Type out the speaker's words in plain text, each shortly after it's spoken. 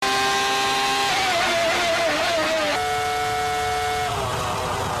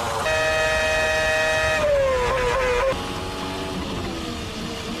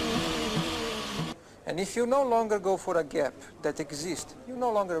if you no longer go for a gap that exists, you're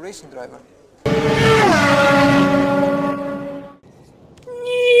no longer a racing driver.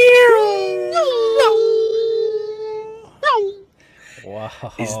 Wow.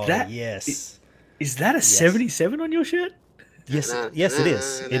 Is that yes? Is that a 77 on your shirt? Yes, yes, it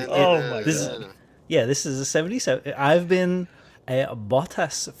is. Oh my God. Yeah, this is a 77. I've been a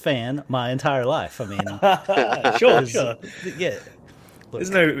Bottas fan my entire life. I mean, Sure. yeah. There's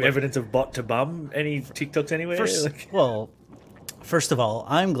no evidence of bot to bum any TikToks anywhere. First of all,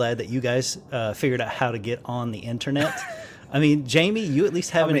 I'm glad that you guys figured out how to get on the internet. I mean, Jamie, you at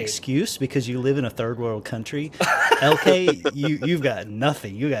least have an excuse because you live in a third world country. LK, you've got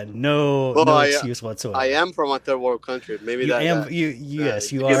nothing. You got no excuse whatsoever. I am from a third world country. Maybe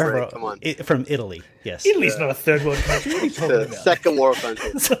yes, you are from Italy. Yes, Italy's not a third world country. What are you talking about? Second world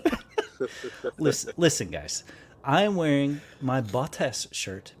country. Listen, guys. I am wearing my Bottas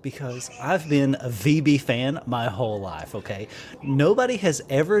shirt because I've been a VB fan my whole life, okay? Nobody has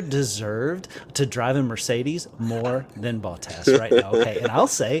ever deserved to drive a Mercedes more than Bottas right now, okay? And I'll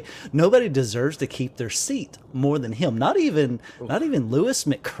say nobody deserves to keep their seat more than him. Not even Lewis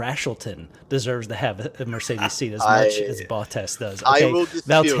McCrashleton deserves to have a Mercedes seat as much as Bottas does. Okay?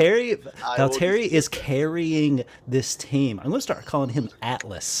 Valtteri is carrying this team. I'm going to start calling him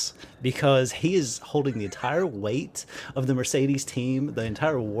Atlas because he is holding the entire weight of the Mercedes team, the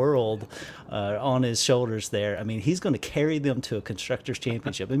entire world on his shoulders there. I mean, he's going to carry them to a Constructors'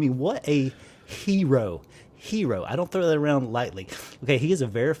 Championship. I mean, what a hero. I don't throw that around lightly. Okay, he is a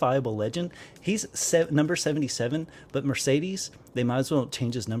verifiable legend. He's number 77, but Mercedes, they might as well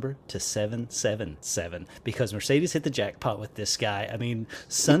change his number to 777 because Mercedes hit the jackpot with this guy. I mean,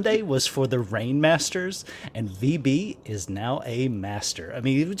 Sunday was for the Rain Masters, and VB is now a master. I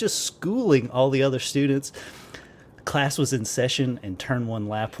mean, he was just schooling all the other students. Class was in session in turn 1,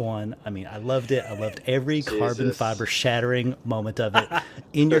 lap 1. I mean, I loved it. I loved every carbon fiber shattering moment of it.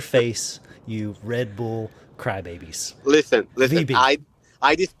 In your face, you Red Bull crybabies. Listen. VB.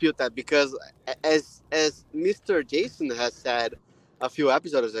 I dispute that because as Mr. Jason has said a few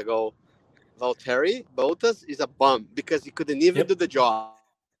episodes ago, Valtteri Bottas is a bum because he couldn't even do the job.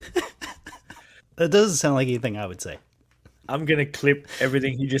 That doesn't sound like anything I would say. I'm going to clip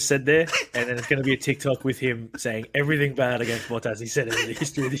everything you just said there, and then it's going to be a TikTok with him saying everything bad against Bottas he said in the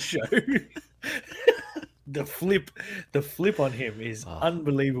history of this show. The flip on him is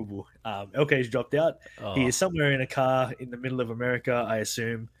unbelievable. LK's dropped out. He is somewhere in a car in the middle of America, I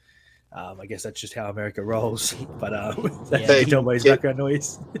assume. I guess that's just how America rolls. But that's tell by his background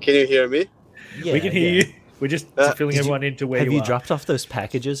noise. Can you hear me? Yeah, we can hear you. We're just filling everyone into where you are. Have you dropped off those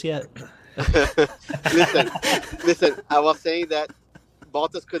packages yet? Listen. I was saying that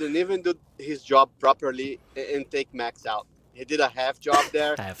Bottas couldn't even do his job properly and take Max out. He did a half job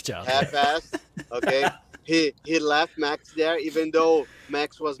there. Half-assed. Okay. He left Max there, even though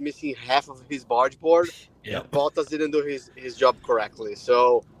Max was missing half of his barge board. Yep. Bottas didn't do his job correctly.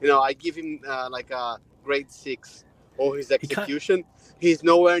 So, I give him like a grade 6 on his execution. He's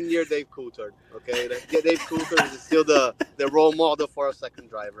nowhere near Dave Coulthard. Okay, Dave Coulthard is still the role model for a second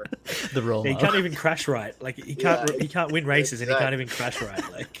driver. The role model. He can't even crash right. Like he can't win races, and he can't even crash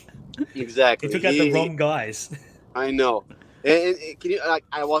right. Like exactly, he took out the wrong guys. I know. And can you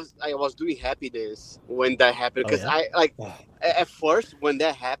I was doing happy days when that happened because at first when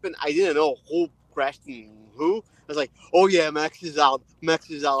that happened I didn't know who crashed and who. I was like, oh yeah, Max is out. I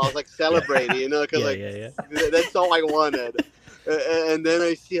was like celebrating, because that's all I wanted. And then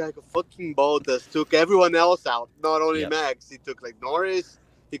I see like a fucking Bottas took everyone else out, not only Max. He took like Norris.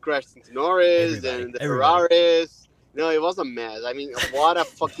 He crashed into Norris and the Ferraris. It was a mess. I mean, what a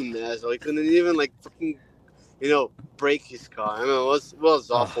fucking mess. He couldn't even like fucking break his car. I mean, it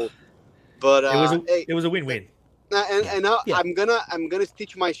was awful. But it was a win-win. And now I'm gonna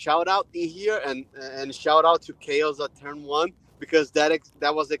stitch my shout out in here and shout out to Chaos at turn 1 because that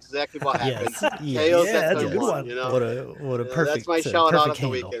was exactly what happened. Chaos at that's turn a good 1. What a perfect. That's my shout out of the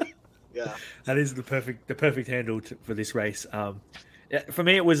handle. weekend. Yeah, that is the perfect handle for this race. For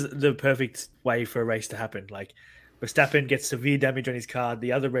me, it was the perfect way for a race to happen. Like Verstappen gets severe damage on his car,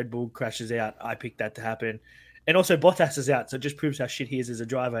 the other Red Bull crashes out. I picked that to happen. And also Bottas is out, so it just proves how shit he is as a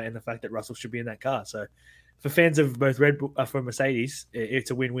driver and the fact that Russell should be in that car. So for fans of both Red Bull for Mercedes, it's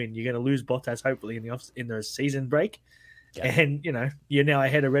a win-win. You're going to lose Bottas hopefully in the season break, and you're now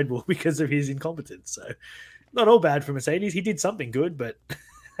ahead of Red Bull because of his incompetence. So not all bad for Mercedes. He did something good, but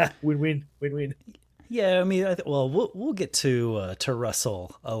win-win. Yeah, I mean, we'll get to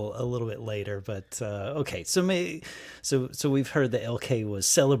Russell a little bit later, but okay. So we've heard that LK was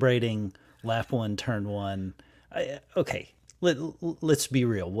celebrating lap 1, turn 1. Okay, let's be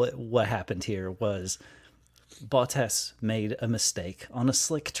real. What happened here was Bottas made a mistake on a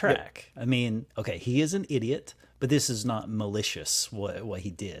slick track. I mean, okay, he is an idiot, but this is not malicious what he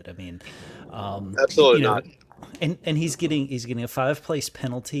did. I mean, Absolutely not. And he's getting a 5-place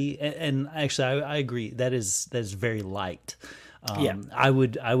penalty, and actually I agree that is very light. I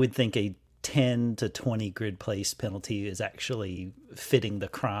would think a 10 to 20 grid place penalty is actually fitting the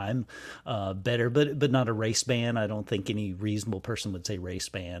crime better, but not a race ban. I don't think any reasonable person would say race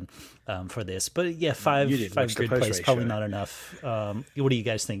ban for this. But yeah, five grid place probably not enough. What do you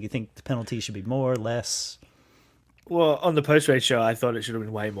guys think? You think the penalty should be more, less? Well, on the post-race show, I thought it should have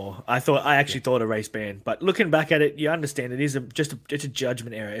been way more. I actually thought a race ban, but looking back at it, you understand it is it's a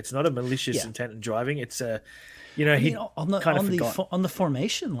judgment error. It's not a malicious intent in driving. It's a, on the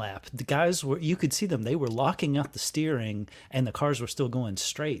formation lap, the guys you could see them. They were locking out the steering, and the cars were still going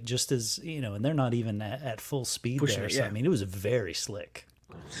straight, just as and they're not even at full speed there. So I mean, it was very slick.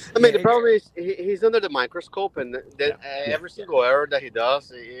 I mean, the problem is he's under the microscope, and then every single error that he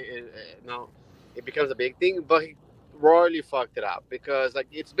does, it becomes a big thing. But he royally fucked it up because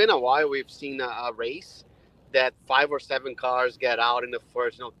it's been a while we've seen a race that 5 or 7 cars get out in the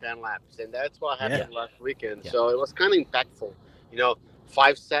first 10 laps, and that's what happened last weekend. So it was kind of impactful.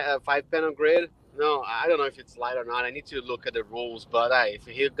 5 pen on grid. No, I don't know if it's light or not. I need to look at the rules, but if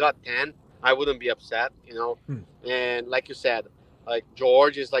he got 10, I wouldn't be upset. And like you said,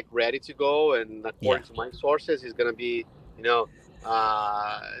 George is ready to go, and according to my sources, he's gonna be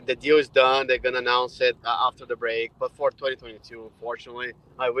the deal is done. They're gonna announce it after the break, but for 2022, unfortunately,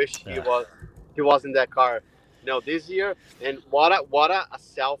 I wish he was in that car, this year. And what a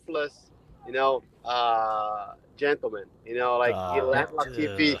selfless, gentleman. He let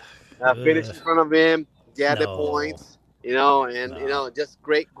Latifi finish in front of him, get the points. Just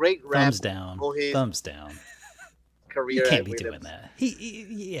great rap. Thumbs down. Career. He can't be doing that.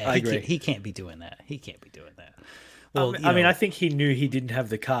 He can't be doing that. He can't be doing that. Well, I think he knew he didn't have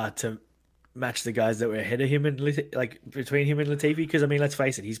the car to match the guys that were ahead of him and between him and Latifi. Because let's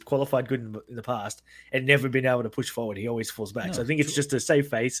face it, he's qualified good in the past and never been able to push forward. He always falls back. So I think it's just a safe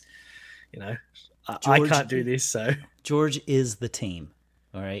face. I can't do this. So George is the team.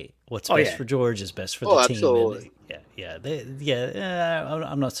 All right, what's best for George is best for the team. Absolutely.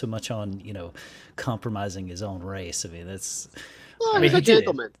 I'm not so much on compromising his own race. I mean, that's. Well, he's a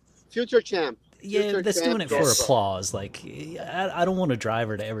gentleman, future champ. That's doing it for applause. I don't want a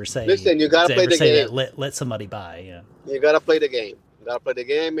driver to ever say. Listen, you gotta play the game. That, let somebody by. You gotta play the game.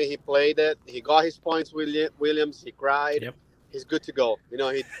 And he played it. He got his points. Williams. He cried. Yep. He's good to go.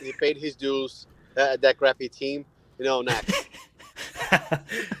 He paid his dues. That crappy team. Next.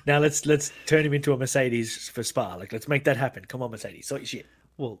 Now let's turn him into a Mercedes for Spa. Let's make that happen. Come on, Mercedes. Sort your shit.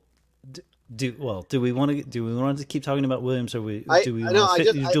 Well, do we want to keep talking about Williams, or do we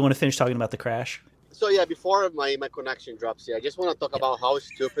want to finish talking about the crash? So before my connection drops here, I just want to talk about how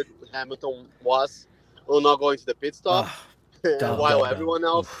stupid Hamilton was on not going to the pit stop while everyone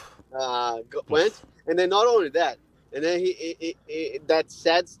else went. And then not only that, and then he that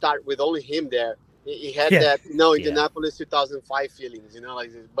sad start with only him there. He had that Indianapolis 2005 feelings,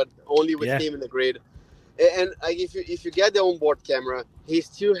 but only with him in the grid. And if you get the onboard camera, he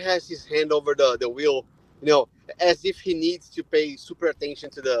still has his hand over the wheel, as if he needs to pay super attention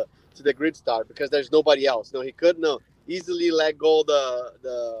to the grid start because there's nobody else. He could easily let go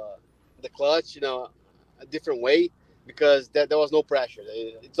the clutch, a different way because there was no pressure.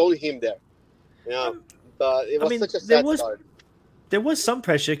 It's only him there. But it was such a sad start. There was some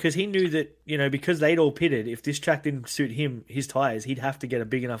pressure because he knew that, because they'd all pitted, if this track didn't suit him, his tyres, he'd have to get a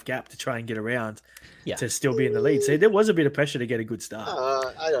big enough gap to try and get around to still be in the lead. So there was a bit of pressure to get a good start.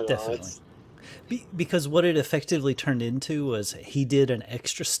 I don't know. Definitely. Because what it effectively turned into was he did an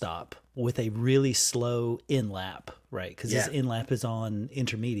extra stop with a really slow in-lap, right? Because his in-lap is on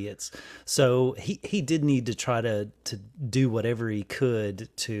intermediates. So he did need to try to do whatever he could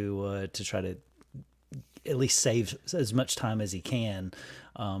to try to at least save as much time as he can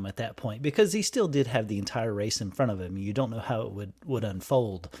at that point, because he still did have the entire race in front of him. You don't know how it would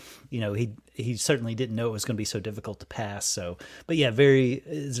unfold. He certainly didn't know it was going to be so difficult to pass. So, but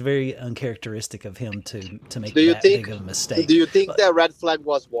it's very uncharacteristic of him to make big of a mistake. Do you think that red flag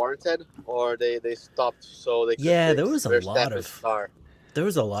was warranted, or they stopped so they could there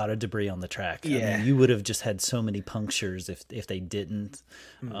was a lot of debris on the track. I mean, you would have just had so many punctures if they didn't.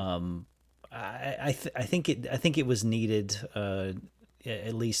 I think it was needed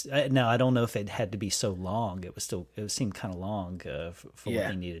at least. Now I don't know if it had to be so long. It seemed kind of long for what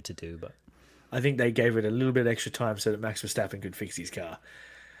they needed to do. But I think they gave it a little bit extra time so that Max Verstappen could fix his car.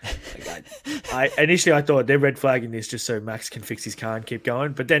 I initially I thought they're red flagging this just so Max can fix his car and keep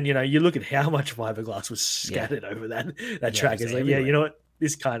going. But then, you look at how much fiberglass was scattered over that track. It's like, yeah, you know what?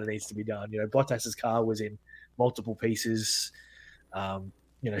 This kind of needs to be done. Bottas's car was in multiple pieces.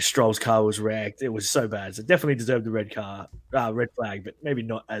 Stroll's car was wrecked. It was so bad. So definitely deserved the red flag, but maybe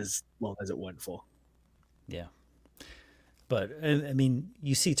not as long as it went for. Yeah. But, I mean,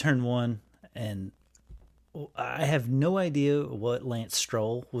 you see turn one, and I have no idea what Lance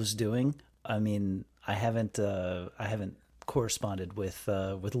Stroll was doing. I mean, I haven't corresponded with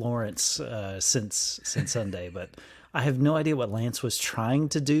Lawrence since Sunday, but I have no idea what Lance was trying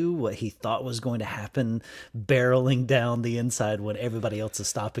to do, what he thought was going to happen, barreling down the inside when everybody else is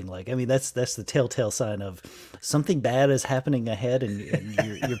stopping. Like, I mean, that's the telltale sign of something bad is happening ahead, and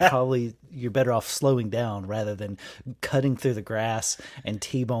you're better off slowing down rather than cutting through the grass and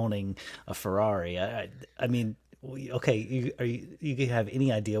T-boning a Ferrari. I mean, okay, you have any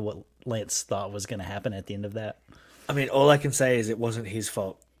idea what Lance thought was going to happen at the end of that? I mean, all I can say is it wasn't his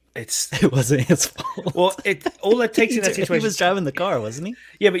fault. It wasn't his fault. Well, all it takes in that situation. He was driving the car, wasn't he?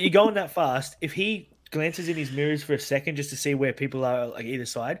 Yeah, but you're going that fast. If he glances in his mirrors for a second just to see where people are, like either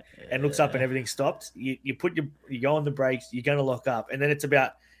side, and looks up and everything's stopped, you go on the brakes. You're going to lock up, and then it's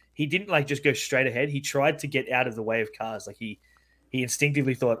about. He didn't just go straight ahead. He tried to get out of the way of cars. Like he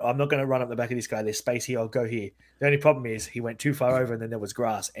instinctively thought, I'm not going to run up the back of this guy. There's space here. I'll go here. The only problem is he went too far over, and then there was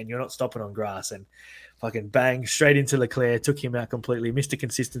grass, and you're not stopping on grass. And fucking bang, straight into Leclerc, took him out completely, missed the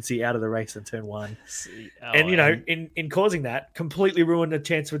consistency out of the race in turn one. In causing that, completely ruined a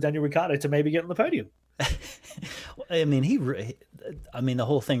chance for Daniel Ricciardo to maybe get on the podium. I mean, the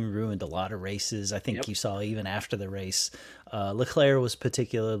whole thing ruined a lot of races. I think you saw even after the race, Leclerc was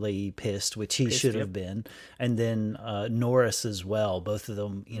particularly pissed, which he should have been. And then Norris as well. Both of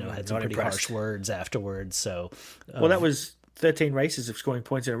them, had some pretty harsh words afterwards. So, that was 13 races of scoring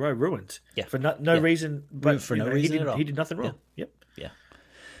points in a row ruined. Yeah. For no reason, but for no reason at all. He did nothing wrong. Yeah. Yeah.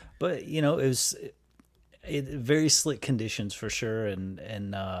 But, it was very slick conditions for sure.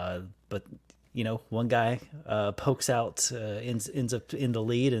 But one guy pokes out, ends up in the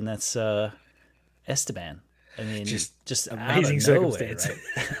lead, and that's Esteban. I mean, just amazing circumstance,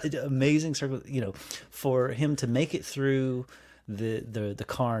 right? Amazing circumstance. For him to make it through the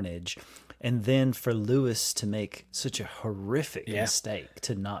carnage, and then for Lewis to make such a horrific mistake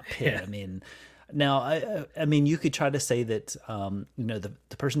to not pit. I mean, now I mean, you could try to say that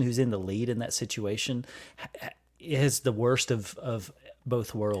the person who's in the lead in that situation is the worst of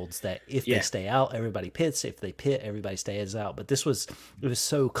both worlds, that if they stay out, everybody pits. If they pit, everybody stays out. But it was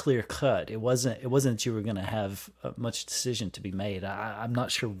so clear cut. It wasn't that you were going to have much decision to be made. I'm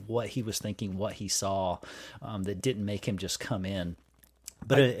not sure what he was thinking, what he saw that didn't make him just come in.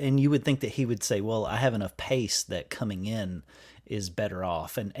 But and you would think that he would say, well, I have enough pace that coming in is better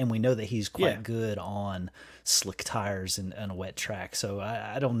off. And we know that he's quite good on slick tires and a wet track. So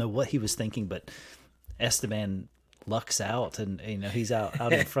I don't know what he was thinking, but Esteban lucks out, and he's out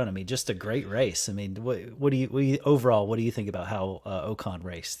in front of me. Just a great race. I mean, what do you think about how Ocon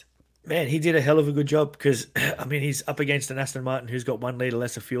raced? Man, he did a hell of a good job, because I mean, he's up against an Aston Martin who's got 1 litre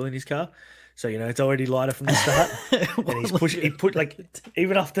less of fuel in his car, so it's already lighter from the start. And he put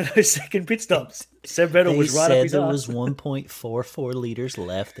even after those second pit stops, Seb Vettel was right up his there ass. was 1.44 liters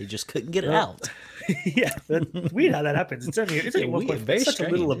left. They just couldn't get it out. Yeah, weird how that happens. It's only very such a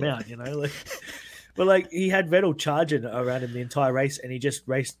little amount, But he had Vettel charging around him the entire race, and he just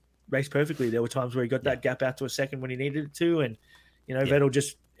raced perfectly. There were times where he got that gap out to a second when he needed it to, and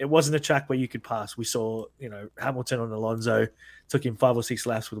Vettel it wasn't a track where you could pass. We saw Hamilton on Alonso, took him 5 or 6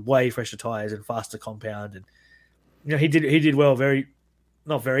 laps with way fresher tires and faster compound, and he did well.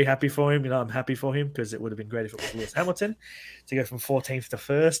 Not very happy for him. I'm happy for him, because it would have been great if it was Lewis Hamilton to go from 14th to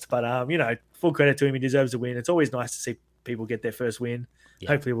 1st. But full credit to him. He deserves a win. It's always nice to see people get their first win. Yeah.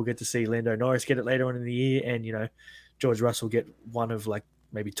 Hopefully we'll get to see Lando Norris get it later on in the year, and George Russell get one of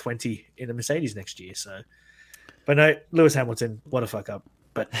maybe 20 in a Mercedes next year. So, but no, Lewis Hamilton, what a fuck up.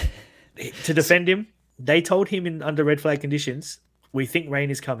 But to defend him, they told him under red flag conditions, we think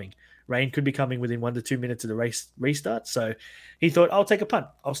rain is coming. Rain could be coming within 1 to 2 minutes of the race restart. So he thought, I'll take a punt.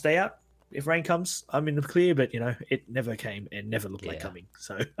 I'll stay out. If rain comes, I'm in the clear. But it never came and never looked like coming.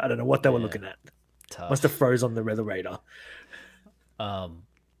 So I don't know what they were looking at. Tough. Must have froze on the weather radar.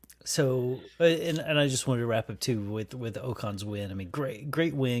 So, and I just wanted to wrap up too with Ocon's win. I mean,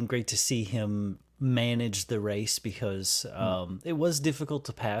 great win. Great to see him manage the race, because it was difficult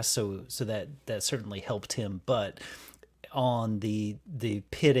to pass. So that certainly helped him. But on the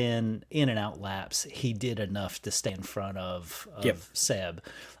pit in and out laps, he did enough to stay in front of Seb.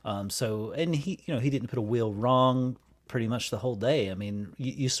 And he didn't put a wheel wrong pretty much the whole day. I mean,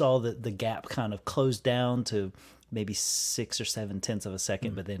 you saw that the gap kind of closed down to maybe 6 or 7 tenths of a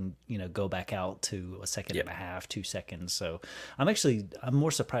second, but then, go back out to a second and a half, 2 seconds. So I'm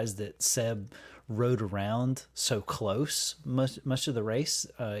more surprised that Seb rode around so close much of the race.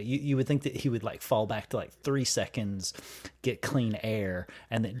 You would think that he would like fall back to like 3 seconds, get clean air,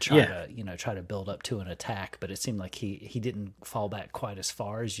 and then try to build up to an attack. But it seemed like he didn't fall back quite as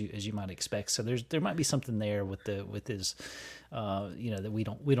far as you might expect. So there might be something there with his that we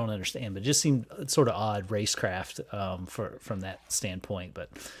don't understand. But it just seemed sort of odd racecraft from that standpoint. But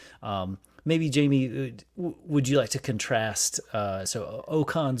maybe, Jamie, would you like to contrast so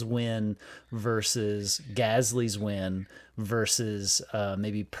Ocon's win versus Gasly's win versus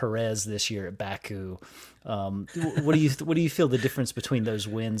maybe Perez this year at Baku? What do you feel the difference between those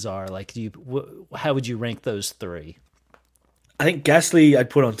wins are? Like, how would you rank those three? I think Gasly I'd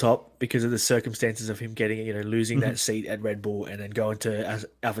put on top because of the circumstances of him getting, losing that seat at Red Bull and then going to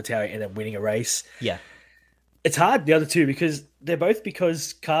AlphaTauri and then winning a race. Yeah. It's hard, the other two, because they're both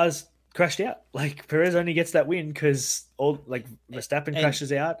because cars crashed out. Like, Perez only gets that win because Verstappen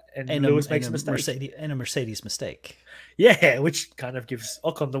crashes out and Lewis makes a mistake. A Mercedes mistake. Yeah, which kind of gives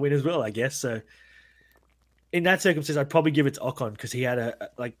Ocon the win as well, I guess. So in that circumstance, I'd probably give it to Ocon because he had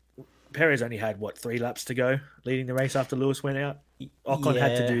Perez only had 3 laps to go leading the race after Lewis went out. Ocon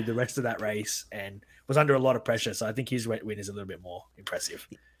had to do the rest of that race and was under a lot of pressure. So I think his win is a little bit more impressive.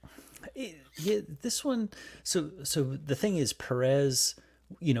 Yeah, this one. So the thing is, Perez,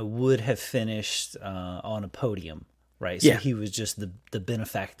 would have finished on a podium, right? So he was just the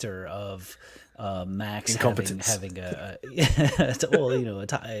benefactor of Max having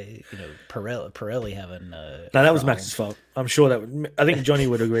Pirelli having. No, that was Max's fault. I'm sure I think Johnny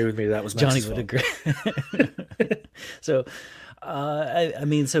would agree with me. That was Max's fault. Johnny would agree. So.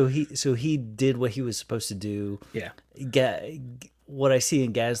 So he did what he was supposed to do. Yeah. What I see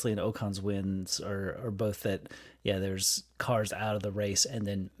in Gasly and Ocon's wins are both that, there's cars out of the race and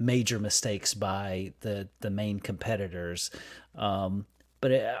then major mistakes by the main competitors.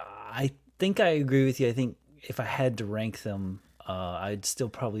 But I think I agree with you. I think if I had to rank them, I'd still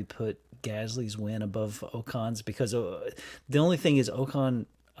probably put Gasly's win above Ocon's because the only thing is Ocon,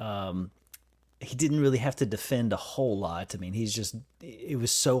 he didn't really have to defend a whole lot. I mean, it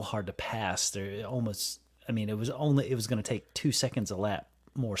was so hard to pass. It was going to take 2 seconds a lap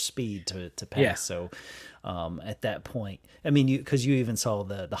more speed to pass. Yeah. So at that point, because you even saw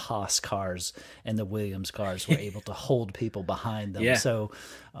the Haas cars and the Williams cars were able to hold people behind them. Yeah. So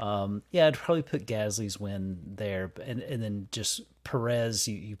I'd probably put Gasly's win there, and then just Perez,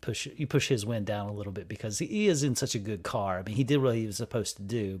 you push his win down a little bit because he is in such a good car. I mean, he did what he was supposed to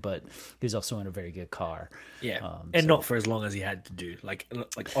do, but he was also in a very good car. Yeah, not for as long as he had to do, like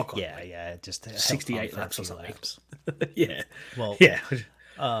Ocon. Yeah, just 68 laps or something. Yeah. Well, yeah.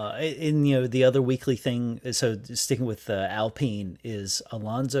 The other weekly thing, so sticking with Alpine, is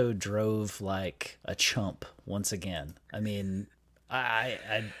Alonso drove like a chump once again. I mean,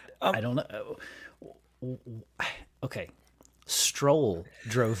 I don't know. Okay, Stroll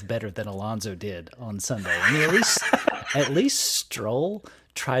drove better than Alonso did on Sunday. I mean, at least Stroll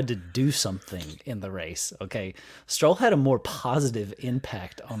tried to do something in the race. Okay, Stroll had a more positive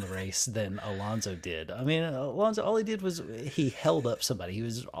impact on the race than Alonso did. I mean, Alonso, all he did was he held up somebody. He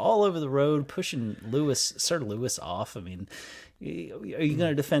was all over the road pushing Sir Lewis off. I mean, are you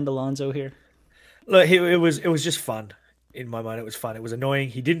going to defend Alonso here? Look, it was just fun. In my mind, it was fun. It was annoying.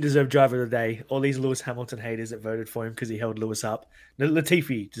 He didn't deserve driver of the day. All these Lewis Hamilton haters that voted for him because he held Lewis up.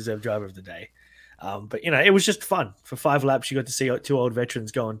 Latifi deserved driver of the day. But, it was just fun. For 5 laps, you got to see 2 old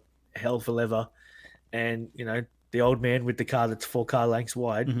veterans going hell for leather. And, the old man with the car that's 4 car lengths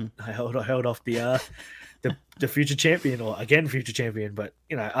wide, I held off the future champion, or again future champion. But,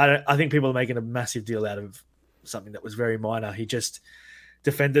 I think people are making a massive deal out of something that was very minor. He just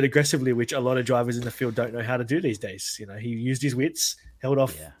defended aggressively, which a lot of drivers in the field don't know how to do these days. He used his wits, held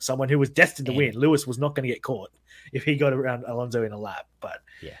off someone who was destined to win. Lewis was not going to get caught if he got around Alonso in a lap. But,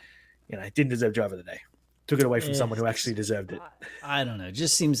 didn't deserve driver of the day. Took it away from someone who actually deserved it. I don't know. It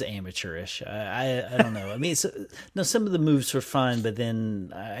just seems amateurish. I don't know. I mean, some of the moves were fine, but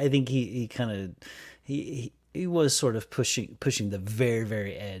then I think he was sort of pushing the very,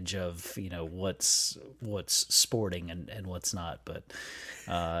 very edge of what's sporting and what's not. But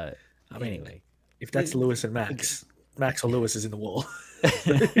anyway, if that's Lewis and Max or Lewis is in the wall.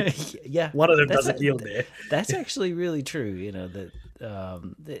 Yeah, one of them doesn't yield there. That's actually really true. That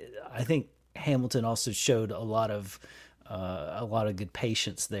I think Hamilton also showed a lot of a lot of good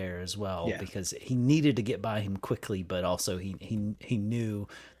patience there as well, Yeah. because he needed to get by him quickly, but also he knew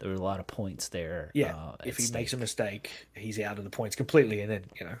there were a lot of points there. Yeah, if at he makes a stake. mistake, he's out of the points completely, and then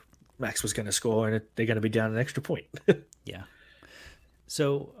Max was going to score, and they're going to be down an extra point. Yeah.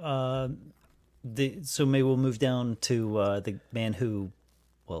 So so maybe we'll move down to the man who,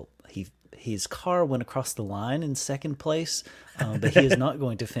 well, his car went across the line in second place, but he is not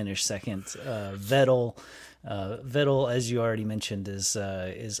going to finish second. Vettel, as you already mentioned,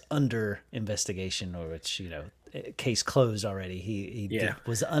 is under investigation, or which case closed already. He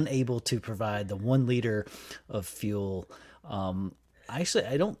was unable to provide the 1 liter of fuel. Actually,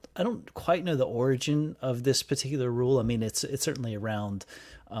 I don't quite know the origin of this particular rule. I mean, it's certainly around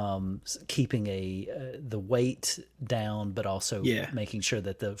keeping the weight down, but also making sure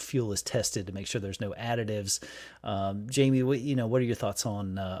that the fuel is tested to make sure there's no additives. Jamie, what are your thoughts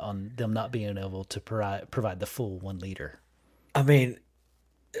on them not being able to provide the full 1 liter? I mean,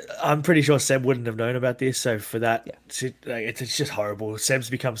 I'm pretty sure Seb wouldn't have known about this, so for that, it's just horrible. Seb's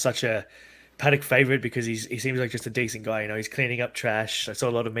become such a paddock favorite because he seems like just a decent guy. He's cleaning up trash. I saw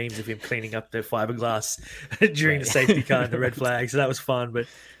a lot of memes of him cleaning up the fiberglass during the safety car and the red flag, so that was fun. But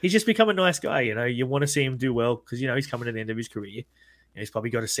he's just become a nice guy. You want to see him do well because he's coming to the end of his career. He's probably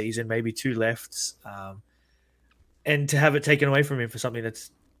got a season, maybe 2 left, and to have it taken away from him for something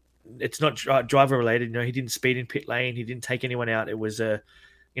it's not driver related. He didn't speed in pit lane. He didn't take anyone out. It was the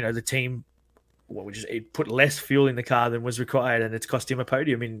team. It put less fuel in the car than was required, and it's cost him a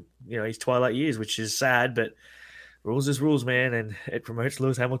podium in his twilight years, which is sad. But rules is rules, man, and it promotes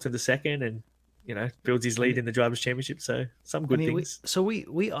Lewis Hamilton to second, and builds his lead in the drivers' championship. So some good things.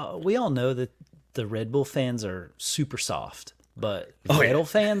 We all know that the Red Bull fans are super soft, but Vettel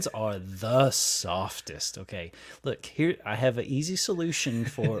fans are the softest. Okay, look here. I have an easy solution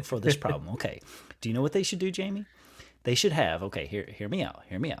for this problem. Okay, do you know what they should do, Jamie? They should have hear me out.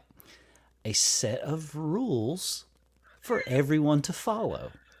 A set of rules for everyone to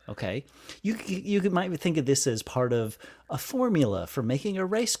follow. Okay, you might think of this as part of a formula for making a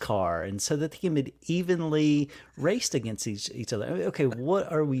race car, and so that they can be evenly raced against each other. Okay,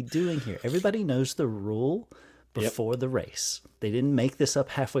 what are we doing here? Everybody knows the rule before the race. They didn't make this up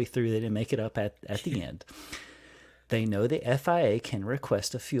halfway through. They didn't make it up at the end. They know the FIA can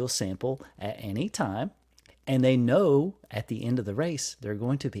request a fuel sample at any time. And they know at the end of the race, they're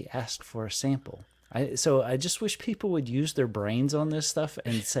going to be asked for a sample. So I just wish people would use their brains on this stuff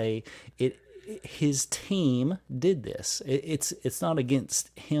and say his team did this. It's not against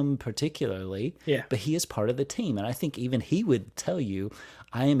him particularly, but he is part of the team. And I think even he would tell you,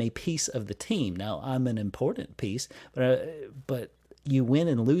 I am a piece of the team. Now, I'm an important piece, but you win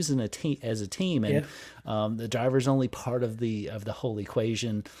and lose as a team, and the driver's only part of the whole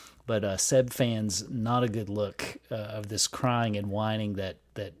equation. But Seb fans, not a good look of this crying and whining that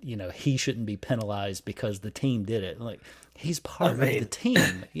he shouldn't be penalized because the team did it. Like, he's part of the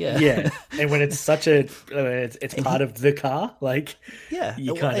team. Yeah. And when it's such it's part of the car, like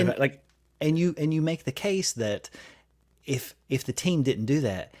you kind of like, and you make the case that if the team didn't do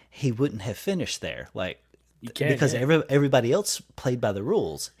that, he wouldn't have finished there. Like, because everybody else played by the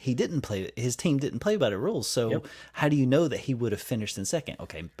rules. His team didn't play by the rules. So how do you know that he would have finished in second?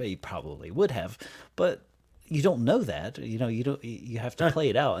 Okay, but he probably would have, but you don't know that. You have to play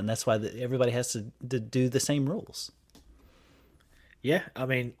it out, and that's why everybody has to do the same rules. Yeah, I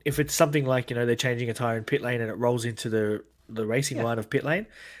mean, if it's something like they're changing a tire in pit lane and it rolls into the racing line of pit lane,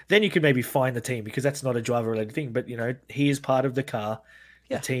 then you could maybe fine the team because that's not a driver related thing. But he is part of the car.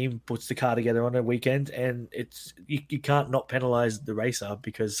 The team puts the car together on a weekend, and it's you can't not penalize the racer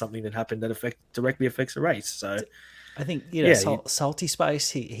because something that happened that directly affects the race. So I think Salty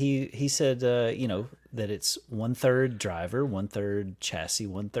Spice he said that it's 1/3 driver, 1/3 chassis,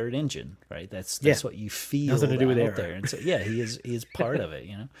 1/3 engine. Right? That's what you feel. Nothing to do with out there. And so he is part of it.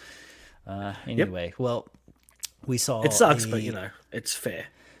 Anyway, well, we saw it sucks, but it's fair.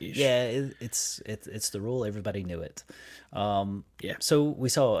 Yeah, it's the rule. Everybody knew it. So we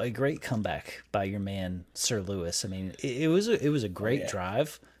saw a great comeback by your man Sir Lewis. I mean, it was a great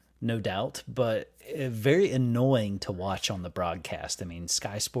drive, no doubt, but very annoying to watch on the broadcast. I mean,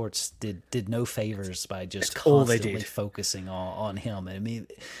 Sky Sports did no favors by just constantly focusing on him. I mean,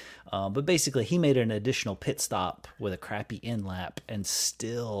 but basically he made an additional pit stop with a crappy in lap and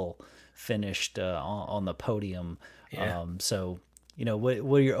still finished on the podium. So. What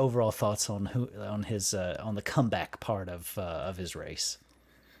are your overall thoughts on the comeback part of his race?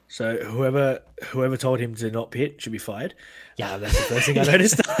 So whoever told him to not pit should be fired. Yeah, that's the first thing I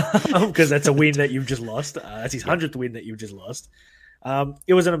noticed because that's a win that you've just lost. That's his 100th win that you've just lost.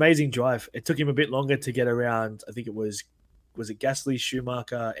 It was an amazing drive. It took him a bit longer to get around. I think it was it Gasly,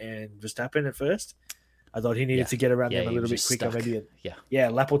 Schumacher, and Verstappen at first. I thought he needed to get around them a little bit quicker. Stuck. Maybe a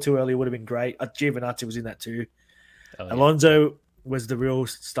lap or two earlier would have been great. Giovinazzi was in that too. Oh, Alonso was the real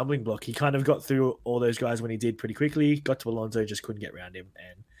stumbling block. He kind of got through all those guys when he did pretty quickly. Got to Alonso, just couldn't get around him,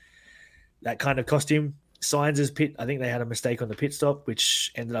 and that kind of cost him. Sainz's pit, I think they had a mistake on the pit stop,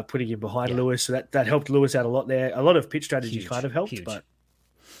 which ended up putting him behind Lewis. So that helped Lewis out a lot there. A lot of pit strategy kind of helped, but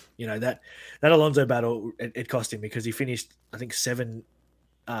that Alonso battle, it cost him because he finished, I think, 7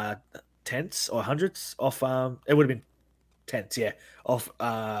 tenths or hundredths off. It would have been tenths, off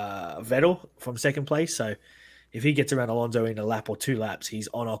Vettel from second place. So if he gets around Alonso in a lap or 2 laps, he's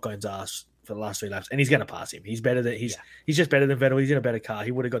on Ocon's ass for the last 3 laps, and he's going to pass him. He's better than he's just better than Vettel. He's in a better car. He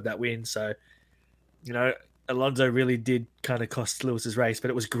would have got that win. So, Alonso really did kind of cost Lewis's race,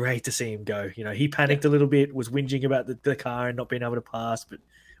 but it was great to see him go. He panicked a little bit, was whinging about the car and not being able to pass, but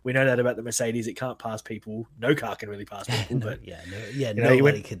we know that about the Mercedes. It can't pass people. No car can really pass people.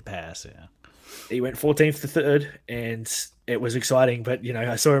 Nobody could pass. Yeah. He went 14th to 3rd, and it was exciting. But,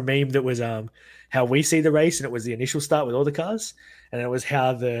 I saw a meme that was how we see the race, and it was the initial start with all the cars, and it was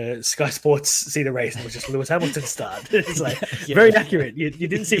how the Sky Sports see the race, and it was just Lewis Hamilton's start. It's like very accurate. You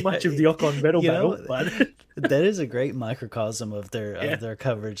didn't see much of the Ocon-Vettel battle, but that is a great microcosm of their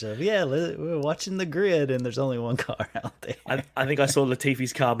coverage of we're watching the grid, and there's only one car out there. I think I saw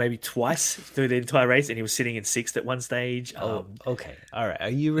Latifi's car maybe twice through the entire race, and he was sitting in 6th at one stage. Okay, all right. Are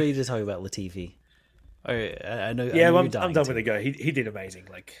you ready to talk about Latifi? All right, I know. Yeah, I'm done with the go. He did amazing.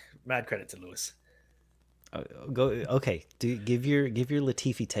 Like, mad credit to Lewis. Go. Okay, give your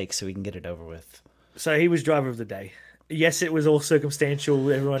Latifi take so we can get it over with. So he was driver of the day. Yes, it was all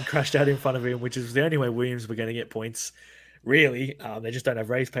circumstantial. Everyone crashed out in front of him, which is the only way Williams were going to get points. Really, they just don't have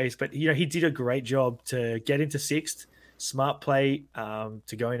race pace. But he did a great job to get into 6th. Smart play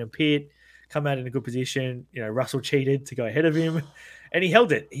to go in and pit, come out in a good position. Russell cheated to go ahead of him, and he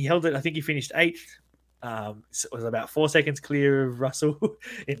held it. I think he finished 8th. So it was about 4 seconds clear of Russell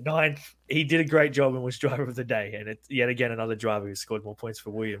in 9th. He did a great job and was driver of the day. And it's yet again another driver who scored more points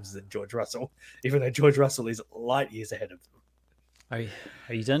for Williams than George Russell, even though George Russell is light years ahead of them.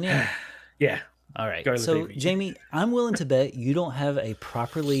 Are you done yet? Yeah. All right. So, Jamie, I'm willing to bet you don't have a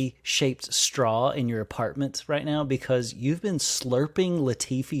properly shaped straw in your apartment right now because you've been slurping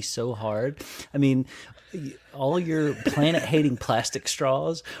Latifi so hard. I mean, all your planet-hating plastic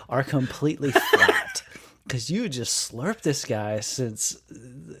straws are completely flat because you just slurped this guy since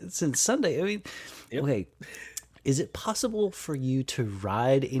Sunday. I mean, okay, is it possible for you to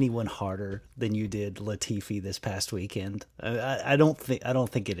ride anyone harder than you did Latifi this past weekend? I don't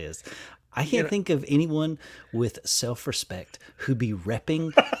think it is. I can't think of anyone with self-respect who'd be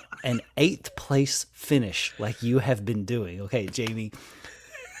repping an 8th place finish like you have been doing. Okay, Jamie,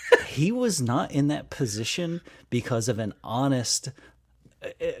 he was not in that position because of honest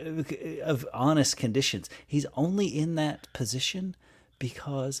conditions. He's only in that position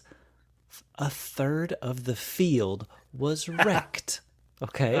because a third of the field was wrecked.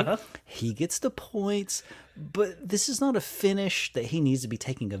 Okay, he gets the points, but this is not a finish that he needs to be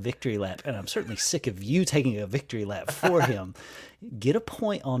taking a victory lap. And I'm certainly sick of you taking a victory lap for him. Get a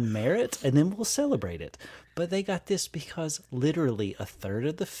point on merit, and then we'll celebrate it. But they got this because literally a third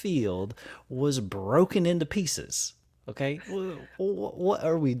of the field was broken into pieces. Okay, what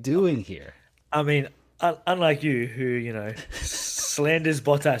are we doing here? I mean, unlike you, who slanders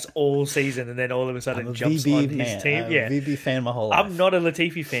Bottas all season and then all of a sudden jumps on his team. I'm a VB fan my whole life. I'm not a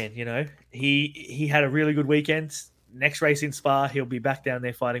Latifi fan. He had a really good weekend. Next race in Spa, he'll be back down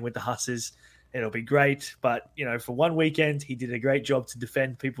there fighting with the Husses. It'll be great. But for one weekend, he did a great job to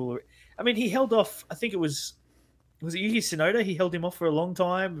defend people. I mean, he held off. I think it was it Yuki Tsunoda? He held him off for a long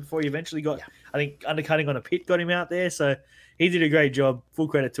time before he eventually got. I think undercutting on a pit got him out there. So he did a great job. Full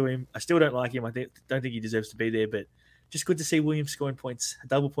credit to him. I still don't like him. I don't think he deserves to be there, but just good to see Williams scoring points, a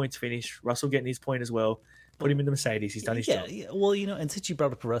double points finish. Russell getting his point as well. Put him in the Mercedes. He's done his job. Yeah. Well, and since you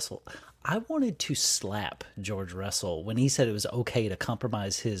brought up Russell, I wanted to slap George Russell when he said it was okay to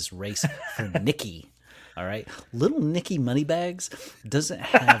compromise his race for Nicky. All right. Little Nicky Moneybags doesn't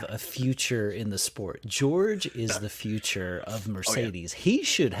have a future in the sport. George is the future of Mercedes. He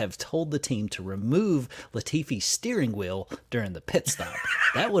should have told the team to remove Latifi's steering wheel during the pit stop.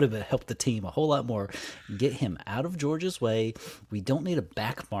 That would have helped the team a whole lot more. Get him out of George's way. We don't need a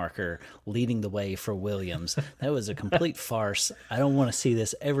back marker leading the way for Williams. That was a complete farce. I don't want to see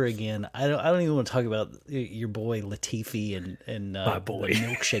this ever again. I don't even want to talk about your boy Latifi and the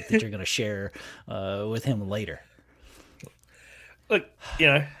milkshake that you're going to share with him later. Look,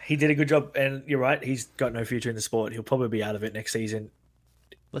 he did a good job, and you're right. He's got no future in the sport. He'll probably be out of it next season,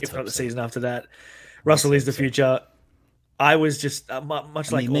 if not the season after that. Russell is the future. I was just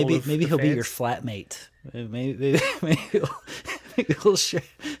much like maybe maybe he'll be your flatmate. Maybe he'll share.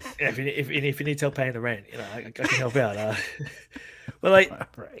 Yeah, if you need help paying the rent, I can help out. But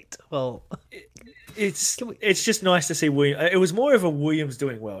right. Well, it's just nice to see Williams. It was more of a Williams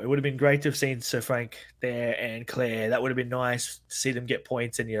doing well. It would have been great to have seen Sir Frank there and Claire. That would have been nice to see them get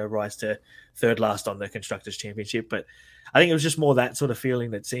points and rise to third last on the Constructors' Championship. But I think it was just more that sort of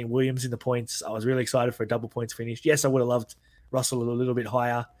feeling that seeing Williams in the points. I was really excited for a double points finish. Yes, I would have loved Russell a little bit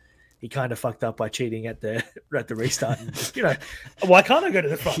higher. He kind of fucked up by cheating at the restart. And why can't I go to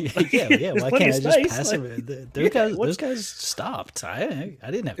the front? Yeah. Why can't I just pass him? Those guys stopped. I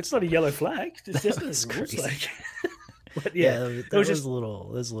didn't have. It's not a yellow flag. It's just rules. But it was just a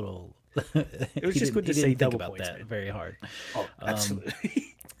little. It was just good to see double about points, that very hard. Oh,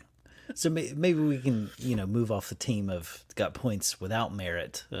 absolutely. So maybe we can move off the team of got points without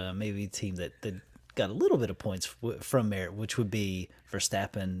merit. Maybe a team that got a little bit of points from merit, which would be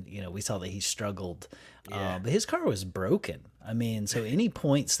Verstappen. We saw that he struggled, but his car was broken. I mean, so any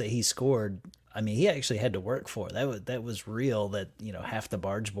points that he scored, I mean, he actually had to work for. That was real. That half the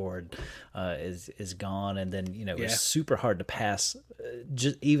barge board is gone, and then it was super hard to pass.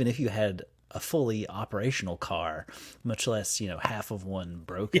 Just even if you had a fully operational car, much less half of one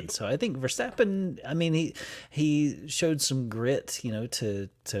broken. So I think Verstappen, I mean, he showed some grit to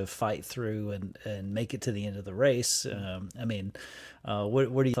fight through and make it to the end of the race. I mean, what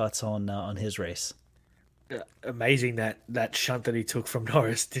are your thoughts on his race? Amazing that shunt that he took from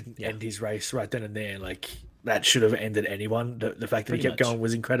Norris didn't end his race right then and there. Like, that should have ended anyone. The fact that he kept going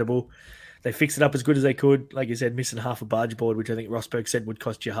was incredible. They fixed it up as good as they could. Like you said, missing half a barge board, which I think Rosberg said would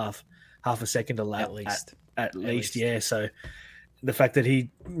cost you half a second a lap at least. Yeah. So the fact that he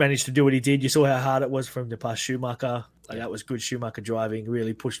managed to do what he did, you saw how hard it was for him to pass Schumacher. That was good Schumacher driving.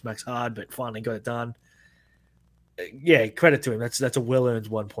 Really pushed Max hard, but finally got it done. Yeah, credit to him. That's a well-earned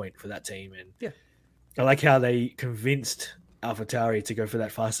 1 point for that team. And I like how they convinced AlphaTauri to go for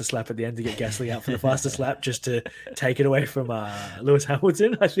that fastest lap at the end to get Gasly out for the fastest lap, just to take it away from Lewis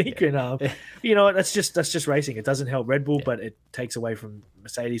Hamilton, I think. And that's just racing. It doesn't help Red Bull, but it takes away from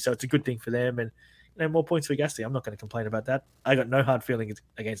Mercedes, so it's a good thing for them. And more points for Gasly. I'm not going to complain about that. I got no hard feelings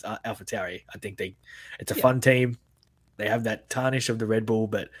against AlphaTauri. I think it's a fun team. They have that tarnish of the Red Bull,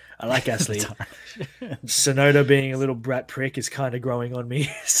 but I like Gasly. Sonoda being a little brat prick is kind of growing on me.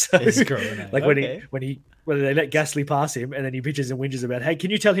 So, it's growing. Like when they let Gasly pass him, and then he bitches and whinges about, hey,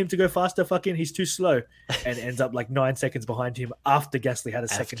 can you tell him to go faster? Fucking, he's too slow, and ends up like 9 seconds behind him after Gasly had a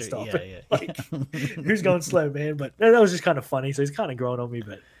second stop. Like, who's going slow, man? But that was just kind of funny. So he's kind of growing on me.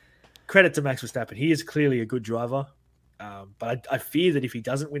 But credit to Max Verstappen. He is clearly a good driver. But I fear that if he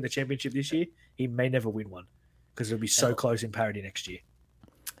doesn't win the championship this year, he may never win one, because it'll be so close in parity next year.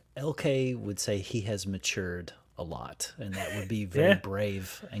 LK would say he has matured a lot, and that would be very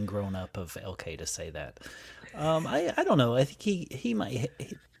brave and grown up of LK to say that. I don't know. I think he might.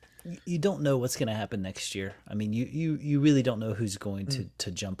 You don't know what's going to happen next year. I mean, you really don't know who's going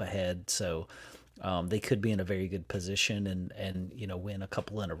to jump ahead. So they could be in a very good position and win a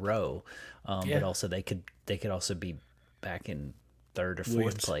couple in a row. But also they could also be back in third or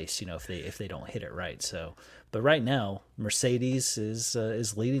fourth place, if they don't hit it right. So, but right now Mercedes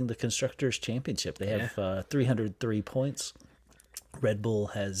is leading the Constructors' Championship. They have 303 points. Red Bull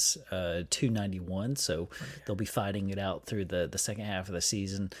has 291, so they'll be fighting it out through the second half of the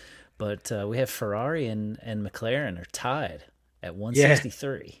season. But we have Ferrari and McLaren are tied at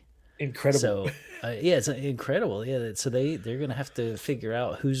 163. Incredible. So it's incredible. Yeah, so they're gonna have to figure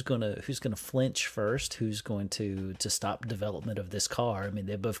out who's gonna flinch first, who's going to stop development of this car. I mean,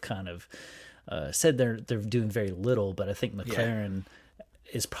 they both kind of said they're doing very little, but I think McLaren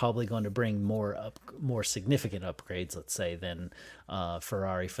is probably going to bring more significant upgrades, let's say, than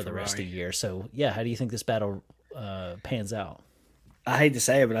Ferrari for the rest of the year. So how do you think this battle pans out? I hate to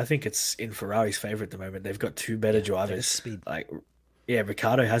say it, but I think it's in Ferrari's favor at the moment. They've got two better drivers. Speed.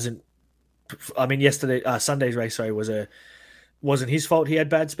 Ricardo hasn't. I mean, Sunday's race, wasn't his fault. He had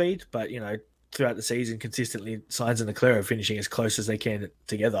bad speed, but throughout the season, consistently, Sainz and Leclerc are finishing as close as they can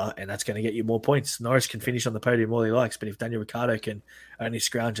together, and that's going to get you more points. Norris can finish on the podium all he likes, but if Daniel Ricciardo can only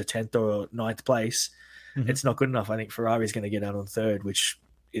scrounge a 10th or 9th place, it's not good enough. I think Ferrari's going to get out on third, which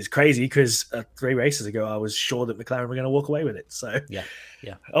is crazy because 3 races ago, I was sure that McLaren were going to walk away with it. So yeah.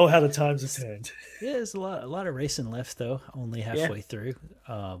 Oh, how the times have turned. Yeah, there's a lot of racing left though. Only halfway through.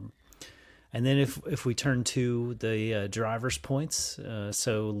 And then if we turn to the drivers' points,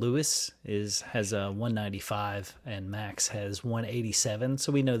 so Lewis has a 195 and Max has 187.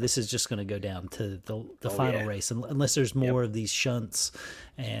 So we know this is just going to go down to the final race, unless there's more of these shunts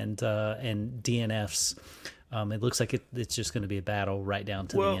and DNFs. It looks like it's just going to be a battle right down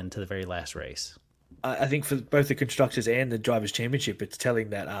to the end, to the very last race. I think for both the Constructors and the Drivers' Championship, it's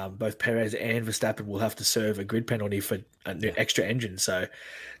telling that both Perez and Verstappen will have to serve a grid penalty for an extra engine. So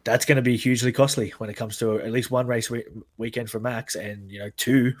that's going to be hugely costly when it comes to at least one race weekend for Max and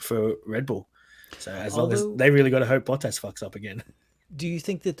 2 for Red Bull. So long as they really got to hope Bottas fucks up again. Do you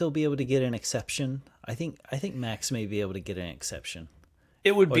think that they'll be able to get an exception? I think Max may be able to get an exception.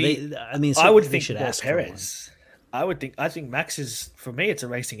 It would be. I would think more Perez. I think Max is, for me, it's a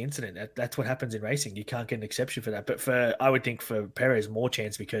racing incident. That's what happens in racing. You can't get an exception for that. But I would think for Perez, more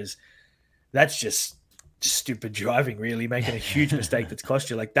chance, because that's just stupid driving, really, making a huge mistake that's cost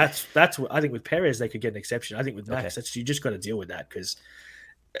you. Like that's what I think with Perez, they could get an exception. I think with Max, you just got to deal with that, because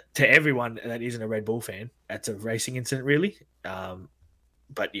to everyone that isn't a Red Bull fan, that's a racing incident, really.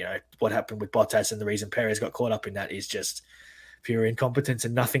 But what happened with Bottas and the reason Perez got caught up in that is just pure incompetence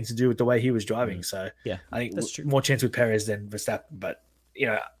and nothing to do with the way he was driving. So I think that's true. More chance with Perez than Verstappen. But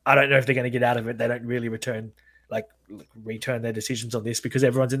I don't know if they're going to get out of it. They don't really return their decisions on this, because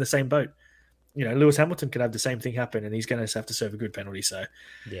everyone's in the same boat. Lewis Hamilton could have the same thing happen, and he's going to have to serve a grid penalty. So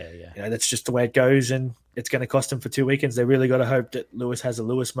that's just the way it goes, and it's going to cost him for 2 weekends. They really got to hope that Lewis has a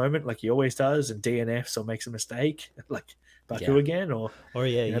Lewis moment, like he always does, and DNFs or makes a mistake, like Baku again, or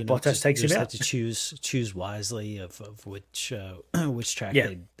Bottas takes him out. Have to choose wisely of which track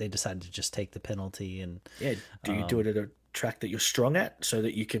they decide to just take the penalty. And do you do it at a track that you're strong at so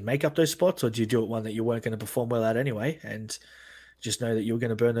that you can make up those spots, or do you do it one that you weren't going to perform well at anyway, and just know that you're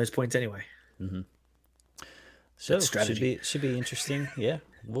going to burn those points anyway? Mm-hmm. So should be interesting. Yeah,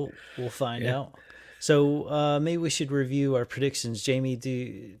 we'll find out. So maybe we should review our predictions. Jamie, do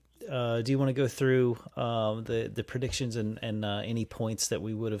you want to go through the predictions and any points that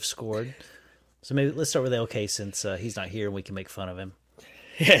we would have scored? So maybe let's start with LK, since he's not here and we can make fun of him.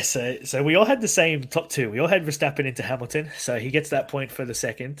 Yeah, so we all had the same top 2. We all had Verstappen into Hamilton, so he gets that point for the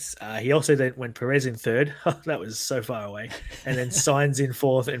second. He also then went Perez in third. That was so far away. And then Sainz in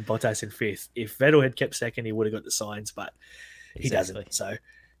fourth and Bottas in fifth. If Vettel had kept second, he would have got the Sainz, but he doesn't. So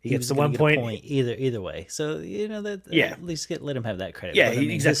he gets the 1 point. Either way. So at least let him have that credit. Yeah, but,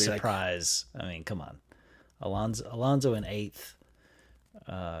 exactly. His surprise. Come on, Alonso in eighth.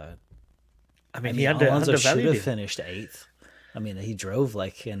 Alonso should have finished eighth. He drove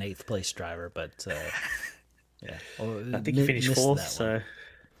like an 8th place driver, but I think he finished fourth. So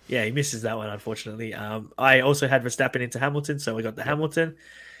he misses that one, unfortunately. I also had Verstappen into Hamilton, so we got the Hamilton.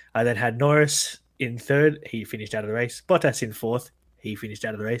 I then had Norris in third. He finished out of the race. Bottas in fourth. He finished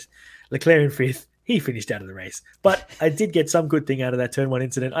out of the race. Leclerc in fifth. He finished out of the race. But I did get some good thing out of that turn 1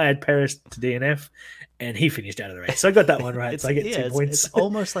 incident. I had Perez to DNF, and he finished out of the race. So I got that one right. So I get 2 points. It's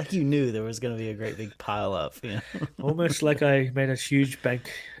almost like you knew there was going to be a great big pile up. Almost like I made a huge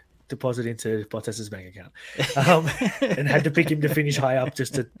bank deposit into Bottas's bank account, and had to pick him to finish high up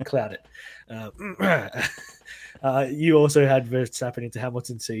just to cloud it. You also had Verstappen into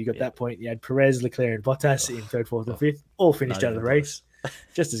Hamilton, so you got that point. You had Perez, Leclerc, and Bottas in third, fourth, and fifth, all finished out of the race.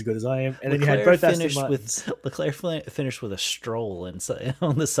 Just as good as I am. And then you had both Aston Martins. Leclerc finished with a stroll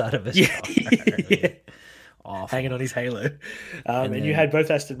on the side of his car. Hanging on his halo. And then you had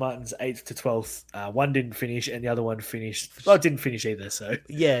both Aston Martins 8th to 12th. One didn't finish and the other one finished. Well, it didn't finish either. So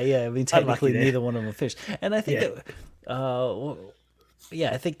technically neither one of them finished. And I think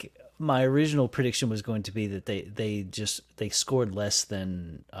I think my original prediction was going to be that they scored less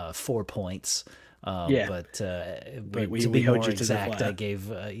than 4 points. But to be more exact, I gave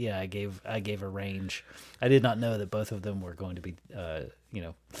a range. I did not know that both of them were going to be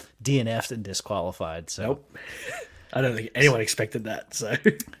DNF'd and disqualified. So nope. I don't think anyone expected that. So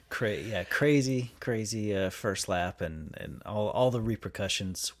crazy first lap and all the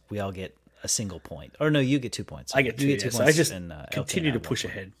repercussions. We all get a single point, or no, you get 2 points. I get 2 points. So I just continue to push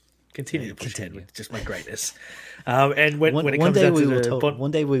ahead. Continue to push ahead with just my greatness. And when it comes down to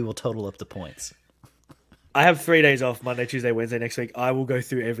one day we will total up the points. I have 3 days off, Monday, Tuesday, Wednesday next week. I will go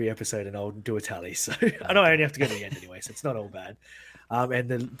through every episode and I'll do a tally. So I know I only have to go to the end anyway, so it's not all bad. And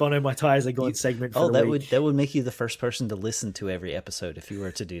the Bono, my tires are gone segment for the week. That would make you the first person to listen to every episode if you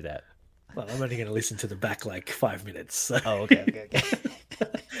were to do that. Well, I'm only going to listen to the back 5 minutes. So. Oh, okay.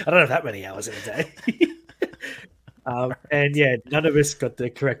 I don't have that many hours in a day. And none of us got the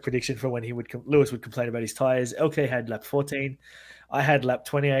correct prediction for when Lewis would complain about his tires. LK had lap 14. I had lap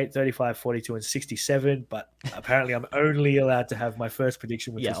 28, 35, 42, and 67, but apparently I'm only allowed to have my first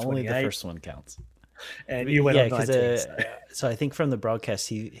prediction, which was 28. Only the first one counts. And you went on 19. So I think from the broadcast,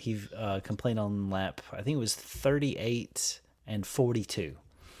 he complained on lap, I think it was 38 and 42.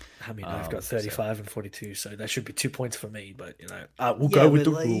 I mean, I've got 35 and 42, so that should be 2 points for me. But we'll go with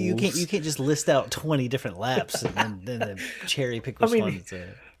the rules. You can't just list out 20 different laps and then cherry pick which ones.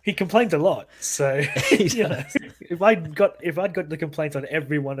 He complained a lot, so if I'd got the complaints on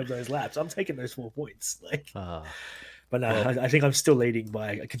every one of those laps, I'm taking those 4 points. But no, I think I'm still leading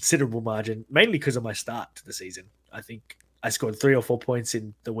by a considerable margin, mainly because of my start to the season. I think I scored 3 or 4 points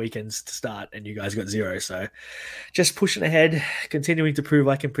in the weekends to start, and you guys got 0. So just pushing ahead, continuing to prove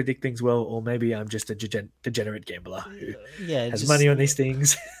I can predict things well, or maybe I'm just a degenerate gambler who has money on these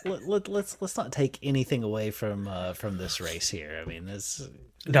things. Let's not take anything away from this race here. I mean, this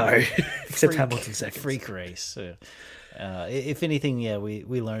except Hamilton second freak race. If anything,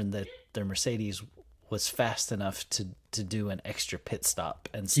 we learned that their Mercedes was fast enough to do an extra pit stop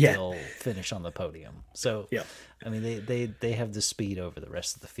and still finish on the podium. So, I mean, they have the speed over the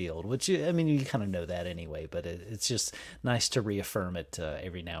rest of the field, which, I mean, you kind of know that anyway, but it's just nice to reaffirm it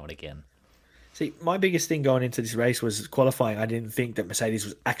every now and again. See, my biggest thing going into this race was qualifying. I didn't think that Mercedes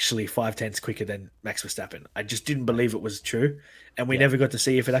was actually 5/10 quicker than Max Verstappen. I just didn't believe it was true. And we never got to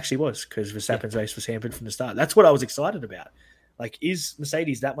see if it actually was, because Verstappen's race was hampered from the start. That's what I was excited about. Like, is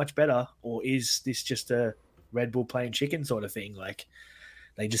Mercedes that much better, or is this just a Red Bull playing chicken sort of thing? Like,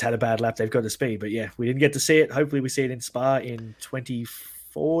 they just had a bad lap. They've got the speed. But yeah, we didn't get to see it. Hopefully we see it in Spa in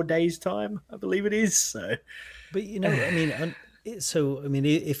 24 days' time, I believe it is. So, but I mean,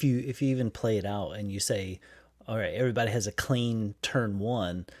 if you even play it out and you say, all right, everybody has a clean turn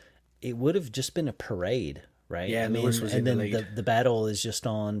one, it would have just been a parade. Right. Yeah, I mean, Lewis was and in then the lead. the battle is just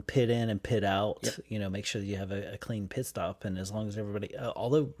on pit in and pit out. Yep. Make sure that you have a clean pit stop, and as long as everybody,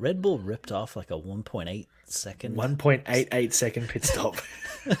 although Red Bull ripped off like a 1.8 second, 1.88 second pit stop.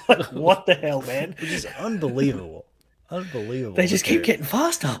 Like, what the hell, man? Which is unbelievable. Unbelievable. They just keep getting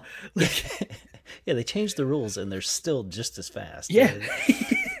faster. Yeah, they changed the rules, and they're still just as fast. Yeah.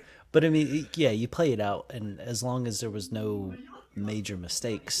 But I mean, you play it out, and as long as there was no major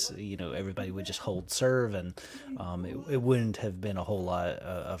mistakes, everybody would just hold serve, and it wouldn't have been a whole lot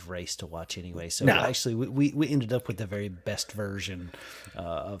of race to watch anyway. So actually, we ended up with the very best version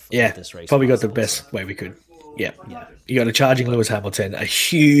of this race. Probably got the best way we could. Yeah. You got a charging Lewis Hamilton, a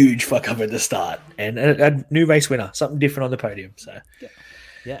huge fuck up at the start, and a new race winner, something different on the podium. So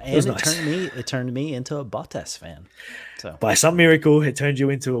and it turned me into a Bottas fan. So by some miracle, it turned you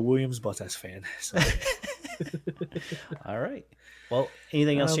into a Williams Bottas fan. So. All right. Well,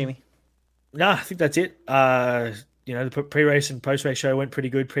 anything else, Jamie? No, I think that's it. The pre-race and post-race show went pretty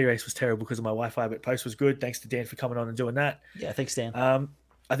good. Pre-race was terrible because of my Wi-Fi, but post was good. Thanks to Dan for coming on and doing that. Yeah, thanks, Dan.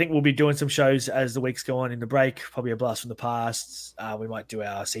 I think we'll be doing some shows as the weeks go on in the break. Probably a blast from the past. We might do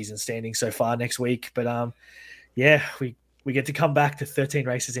our season standing so far next week, but we get to come back to 13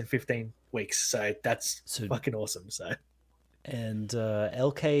 races in 15 weeks, so that's fucking awesome. So, and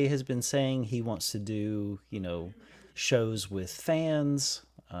LK has been saying he wants to do shows with fans.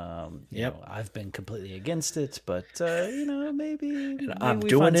 I've been completely against it, but maybe we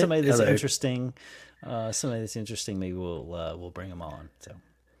find somebody that's interesting. Somebody that's interesting, maybe we'll bring them on. So,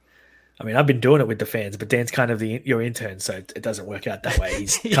 I mean, I've been doing it with the fans, but Dan's kind of your intern, so it doesn't work out that way.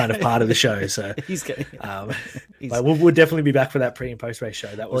 He's kind of part of the show, so but we'll definitely be back for that pre and post race show.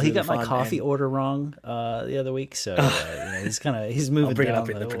 He got my coffee order wrong the other week, so he's moving. I'll bring down it up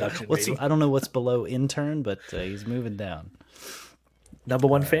in the production meeting. I don't know what's below intern, but he's moving down. Number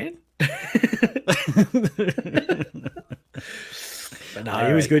one fan. But no,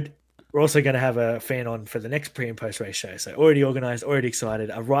 he was good. We're also going to have a fan on for the next pre and post race show. So already organized, already excited.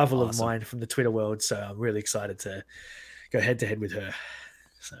 A rival of mine from the Twitter world. So I'm really excited to go head to head with her.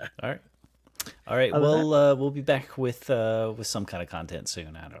 So all right. We'll be back with some kind of content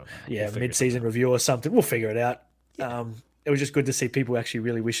soon. I don't know. Yeah, mid-season review or something. We'll figure it out. Yeah. It was just good to see people actually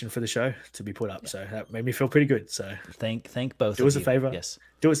really wishing for the show to be put up. So that made me feel pretty good. So thank both. Do us a favor. Yes.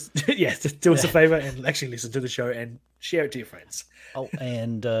 Do us a favor and actually listen to the show and share it to your friends. Oh,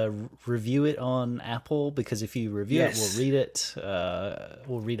 and review it on Apple, because if you review it, we'll read it.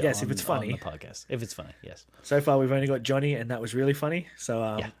 We'll read it. Yes, if it's funny on the podcast. If it's funny, yes. So far, we've only got Johnny, and that was really funny.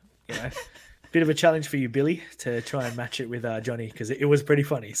 So bit of a challenge for you, Billy, to try and match it with Johnny, because it was pretty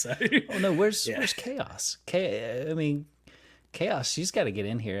funny. So where's Chaos? Chaos, she's got to get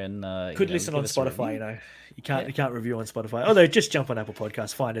in here and could listen on Spotify. You can't review on Spotify. Although just jump on Apple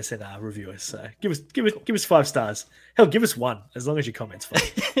Podcasts, find us and review us. So give us 5 stars. Hell, give us 1 as long as your comments fine.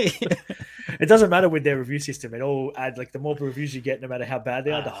 It doesn't matter with their review system. It all add like the more reviews you get, no matter how bad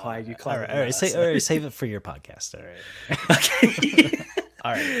they are, the higher you climb. All right. Save it for your podcast. All right. Okay.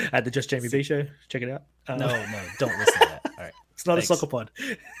 All right. At the Just Jamie B show, check it out. No, don't listen to that. All right. It's not a soccer pod.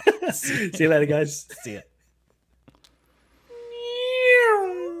 See you later, guys. See ya.